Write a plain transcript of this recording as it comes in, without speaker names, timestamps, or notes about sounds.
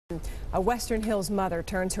A Western Hills mother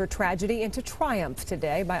turns her tragedy into triumph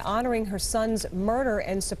today by honoring her son's murder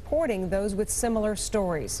and supporting those with similar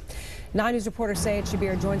stories. 9 News reporter Sayed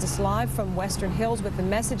Shabir joins us live from Western Hills with the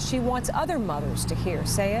message she wants other mothers to hear.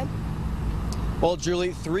 Sayed? Well,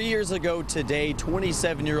 Julie, 3 years ago today,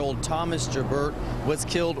 27-year-old Thomas Jabert was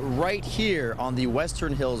killed right here on the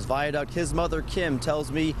Western Hills Viaduct. His mother, Kim,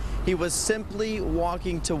 tells me he was simply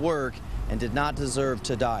walking to work and did not deserve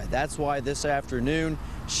to die. That's why this afternoon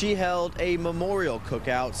she held a memorial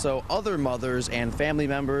cookout so other mothers and family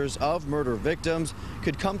members of murder victims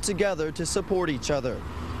could come together to support each other.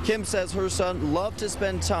 Kim says her son loved to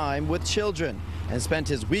spend time with children and spent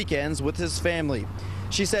his weekends with his family.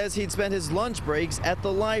 She says he'd spent his lunch breaks at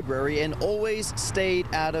the library and always stayed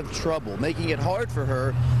out of trouble, making it hard for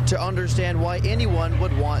her to understand why anyone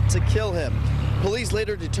would want to kill him. Police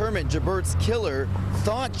later determined Jabert's killer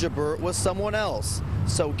thought Jabert was someone else.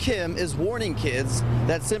 So Kim is warning kids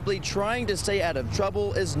that simply trying to stay out of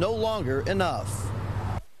trouble is no longer enough.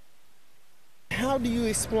 How do you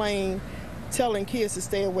explain telling kids to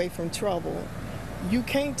stay away from trouble? You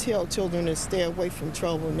can't tell children to stay away from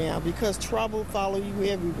trouble now because trouble follows you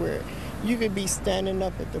everywhere. You could be standing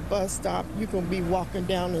up at the bus stop, you can be walking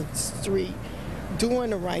down the street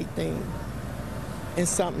doing the right thing and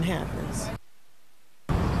something happens.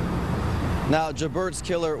 Now, Jabert's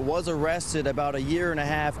killer was arrested about 1.5 years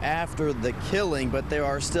after the killing, but there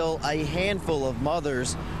are still a handful of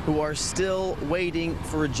mothers who are still waiting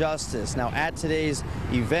for justice. Now, at today's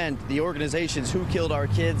event, the organizations Who Killed Our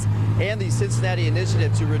Kids and the Cincinnati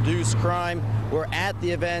Initiative to Reduce Crime were at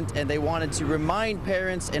the event, and they wanted to remind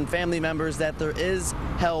parents and family members that there is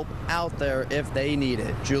help out there if they need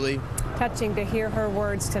it. Julie? Touching to hear her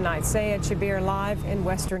words tonight. Sayed Shabir live in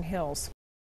Western Hills.